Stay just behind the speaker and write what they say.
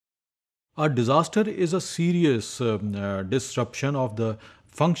A disaster is a serious disruption of the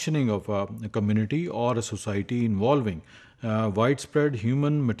functioning of a community or a society involving widespread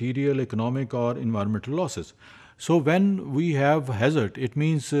human, material, economic, or environmental losses. So, when we have hazard, it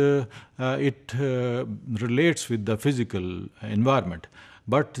means it relates with the physical environment.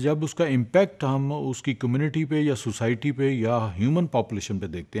 But जब उसका impact हम उसकी community पे या society पे या human population पे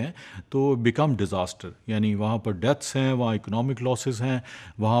देखते हैं तो बिकम डिज़ास्टर, यानी वहाँ पर डेथ्स हैं, वहाँ इकोनॉमिक लॉसेस हैं,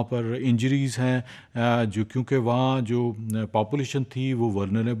 वहाँ पर इंजरीज़ हैं, जो क्योंकि वहाँ जो पॉपुलेशन थी वो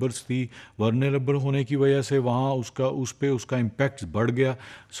वर्नरेबल्स थी, वर्नरेबल होने की वजह से वहाँ उसका इम्पैक्ट बढ़ गया.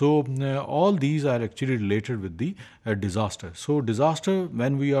 So all these are actually related with the disaster. So, disaster,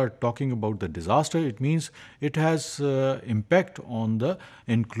 when we are talking about the disaster, it means it has impact on the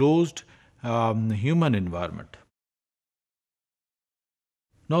enclosed human environment.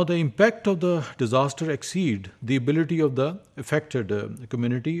 Now, the impact of the disaster exceed the ability of the affected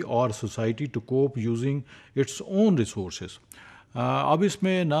community or society to cope using its own resources. अब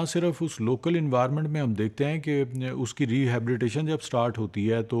इसमें ना सिर्फ उस local environment में हम देखते हैं कि उसकी रिहेबिलिटेशन जब स्टार्ट होती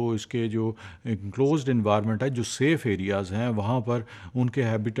है तो इसके जो क्लोज्ड इन्वायरमेंट है, जो सेफ़ एरियाज़ हैं, वहाँ पर उनके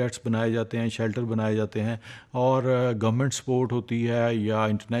हैबिटेट्स बनाए जाते हैं, शेल्टर बनाए जाते हैं और गवर्नमेंट सपोर्ट होती है या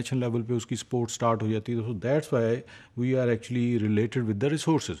इंटरनेशनल लेवल पे उसकी सपोर्ट स्टार्ट हो जाती है. So that's why we are actually related with the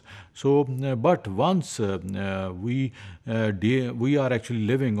resources. So, but once we are actually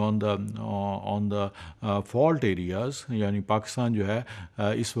living on the fault areas, यानी पाकिस्तान जो है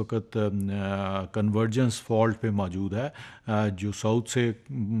इस वक्त कन्वर्जेंस फॉल्ट पे मौजूद है, जो साउथ से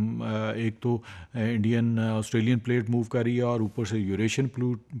एक तो इंडियन ऑस्ट्रेलियन प्लेट मूव कर रही है और ऊपर से यूरेशियन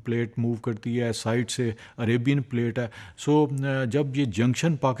प्लेट मूव करती है, साइड से अरेबियन प्लेट है. सो जब ये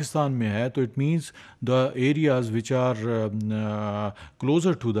जंक्शन पाकिस्तान में है तो it means the areas which are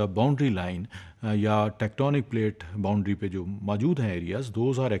closer to the boundary line या टेक्टोनिक प्लेट बाउंड्री पे जो मौजूद हैं areas,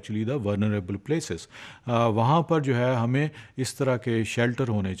 those are actually the vulnerable places. वहाँ पर जो है हमें इस तरह के शेल्टर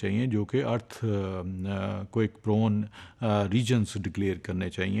होने चाहिए जो कि अर्थ को एक प्रोन रीजन्स डिक्लेयर करने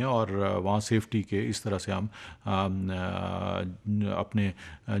चाहिए और वहाँ सेफ्टी के इस तरह से हम अपने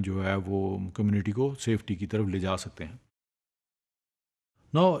जो है वो कम्युनिटी को सेफ्टी की तरफ ले जा सकते हैं.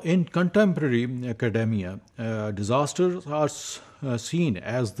 Now, in contemporary academia, disasters are seen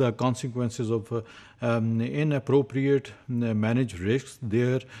as the consequences of inappropriate managed risks.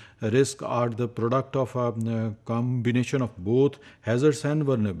 Their risks are the product of a combination of both hazards and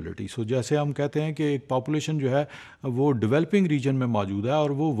vulnerability. So, जैसे हम कहते हैं कि एक पॉपुलेशन जो है वो डेवलपिंग रीजन में मौजूद है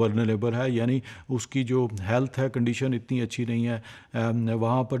और वो वर्नरेबल है, यानी उसकी जो हेल्थ है कंडीशन इतनी अच्छी नहीं है,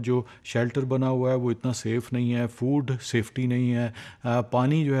 वहाँ पर जो शेल्टर बना हुआ है वो इतना सेफ़ नहीं है, फूड सेफ्टी नहीं है,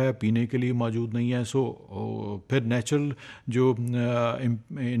 पानी जो है पीने के लिए मौजूद नहीं है. सो फिर नेचुरल जो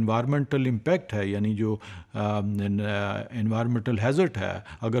इन्वायरमेंटल इम्पैक्ट है, यानी जो इन्वायरमेंटल हैज़र्ड है,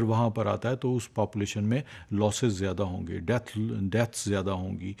 अगर वहाँ पर आता है तो उस पॉपुलेशन में लॉसेस ज़्यादा होंगे, डेथ्स ज़्यादा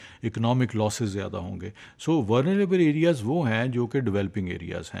होंगी, इकोनॉमिक लॉसेस ज़्यादा होंगे. सो वर्नरेबल एरियाज़ वो हैं जो कि डेवलपिंग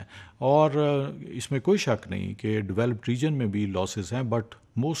एरियाज़ हैं और इसमें कोई शक नहीं कि डेवलप्ड रीजन में भी लॉसेस हैं, but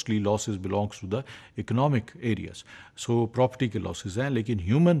mostly losses belongs to the economic areas. So property के लॉसेस हैं लेकिन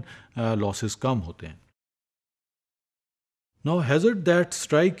ह्यूमन लॉसेस कम होते हैं. Now, hazards that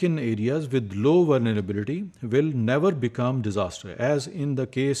strike in areas with low vulnerability will never become disaster, as in the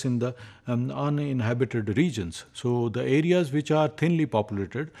case in the uninhabited regions. So, the areas which are thinly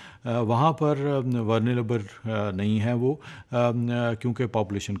populated, वहाँ पर vulnerable नहीं है वो, क्योंकि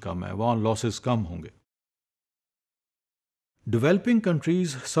population कम है, वहाँ losses कम होंगे. Developing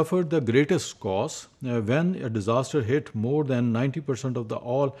countries suffered the greatest cost when a disaster hit. More than 90% of the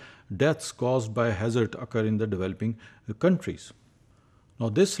all deaths caused by hazard occur in the developing countries. Now,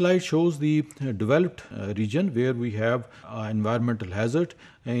 this slide shows the developed region where we have environmental hazard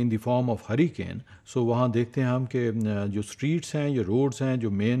in the form of hurricane. So, वहाँ देखते हैं हम कि जो streets हैं या roads हैं, जो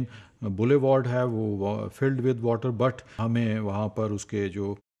main boulevard है वो filled with water, but हमें वहाँ पर उसके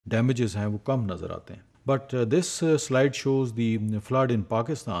जो damages हैं वो कम नज़र आते हैं. But this slide shows the flood in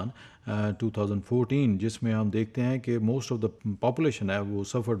Pakistan 2014, जिसमें हम देखते हैं कि most of the population है वो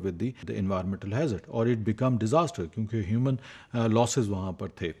suffered with the environmental hazard or it become disaster क्योंकि human losses वहाँ पर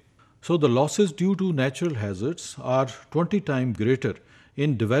थे. So the losses due to natural hazards are 20 times greater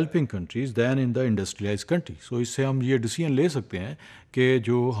in developing countries than in the industrialized countries. So इससे हम ये decision ले सकते हैं कि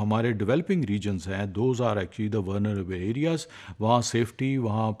जो हमारे डेवलपिंग रीजन्स हैं those are actually the vulnerable areas. वहाँ सेफ्टी,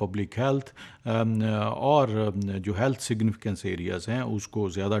 वहाँ पब्लिक हेल्थ और जो हेल्थ सिग्निफिकेंस एरियाज़ हैं उसको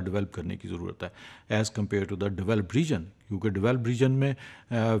ज़्यादा डेवलप करने की ज़रूरत है as compare to the developed reason. क्योंकि डेवलप रीजन में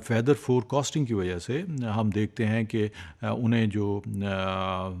वेदर फोरकास्टिंग की वजह से हम देखते हैं कि उन्हें जो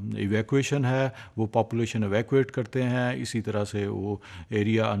इवैक्यूएशन है वो पॉपुलेशन इवैक्यूएट करते हैं, इसी तरह से वो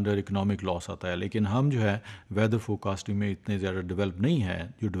एरिया अंडर इकोनॉमिक लॉस आता है। लेकिन हम जो है वेदर फोरकास्टिंग में इतने ज़्यादा डेवलप नहीं है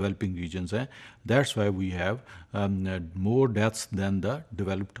जो डेवलपिंग रीजन्स हैं। That's why we have more deaths then the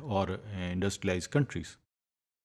developed और इंडस्ट्रियलाइज्ड कंट्रीज़।